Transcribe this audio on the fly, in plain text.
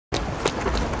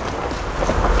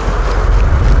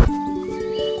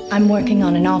I'm working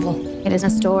on a novel. It is a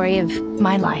story of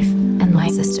my life and my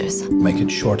sister's. Make it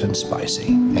short and spicy.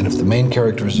 And if the main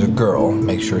character is a girl,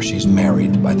 make sure she's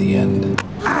married by the end.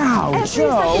 Ow,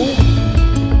 Joe!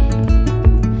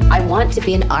 I want to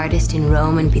be an artist in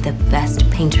Rome and be the best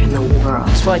painter in the world.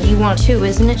 It's what you want too,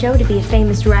 isn't it, Joe? To be a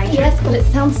famous writer? Yes, but it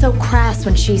sounds so crass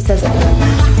when she says it.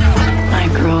 My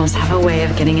girls have a way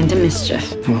of getting into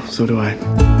mischief. Well, so do I.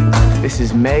 This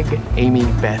is Meg, Amy,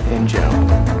 Beth, and Joe.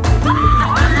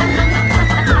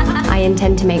 I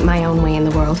intend to make my own way in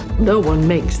the world. No one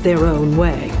makes their own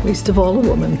way, least of all a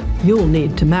woman. You'll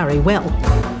need to marry well.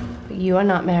 But you are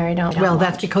not married, aren't you? Well,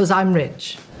 that's because I'm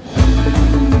rich.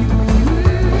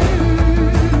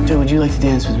 Joe, would you like to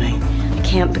dance with me? I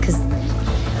can't because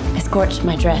I scorched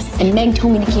my dress. And Meg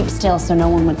told me to keep still so no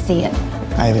one would see it.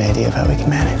 I have an idea of how we can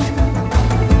manage.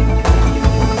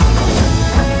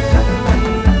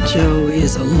 Joe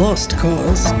is a lost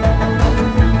cause.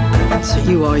 So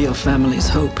you are your family's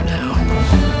hope now.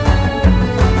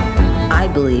 I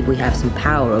believe we have some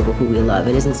power over who we love.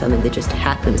 It isn't something that just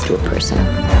happens to a person.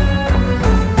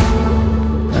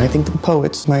 I think the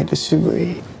poets might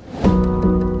disagree.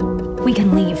 We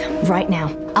can leave right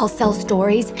now. I'll sell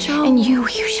stories. Joe. And you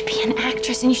should be an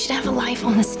actress and you should have a life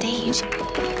on the stage.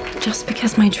 Just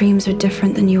because my dreams are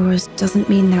different than yours doesn't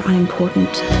mean they're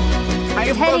unimportant. I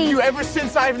have loved you ever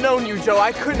since I've known you, Joe.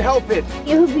 I couldn't help it.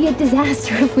 It would be a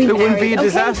disaster if we It married. wouldn't be a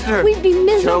disaster. Okay? We'd be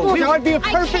miserable. Joe, I'd be a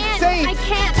perfect saint. I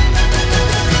can't.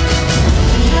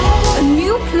 A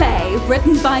new play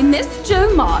written by Miss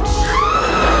Jo March.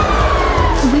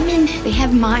 Women, they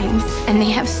have minds and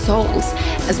they have souls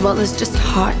as well as just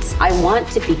hearts. I want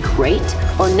to be great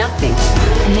or nothing.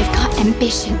 And they've got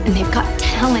ambition and they've got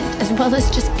talent as well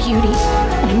as just beauty.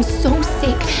 And I'm so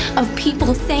sick of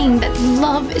people saying that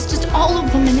love is just all a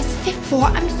woman is fit for.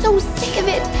 I'm so sick of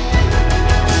it.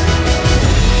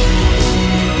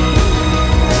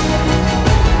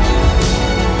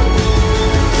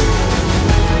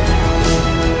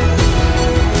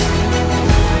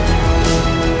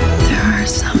 There are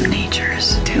some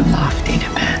natures too lofty to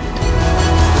bend.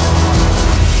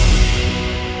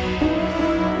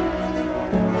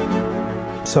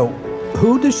 So,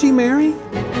 who does she marry?